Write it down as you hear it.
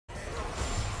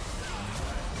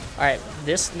Alright,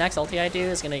 this next ulti I do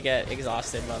is gonna get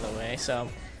exhausted, by the way, so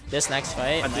this next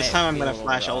fight. But this time I'm gonna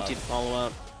flash ulti to follow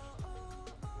up.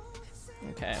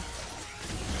 Okay.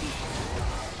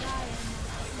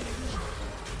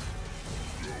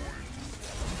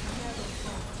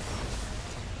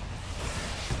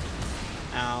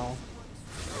 Ow.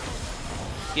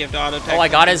 You have to auto Oh, I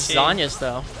got his Zhonya's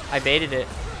though. I baited it.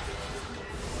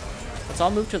 Let's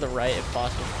all move to the right if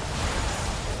possible.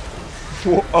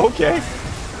 Okay.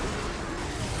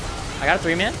 I got a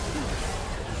 3-man.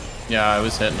 Yeah, I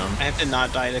was hitting him. I have to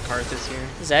not die to Karthus here.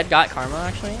 Zed got karma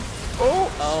actually.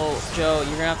 Oh. Oh, Joe,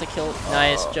 you're gonna have to kill.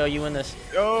 Nice, Joe, you win this.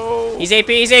 Yo. He's AP,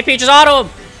 he's AP, just auto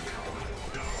him!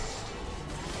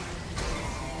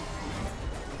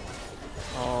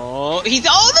 Oh, he's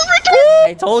all the return!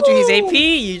 I told you he's AP,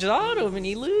 you just auto him and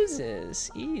he loses.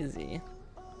 Easy.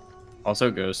 Also,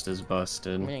 Ghost is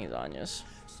busted. I'm getting Zhonya's.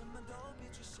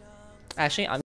 Actually, I'm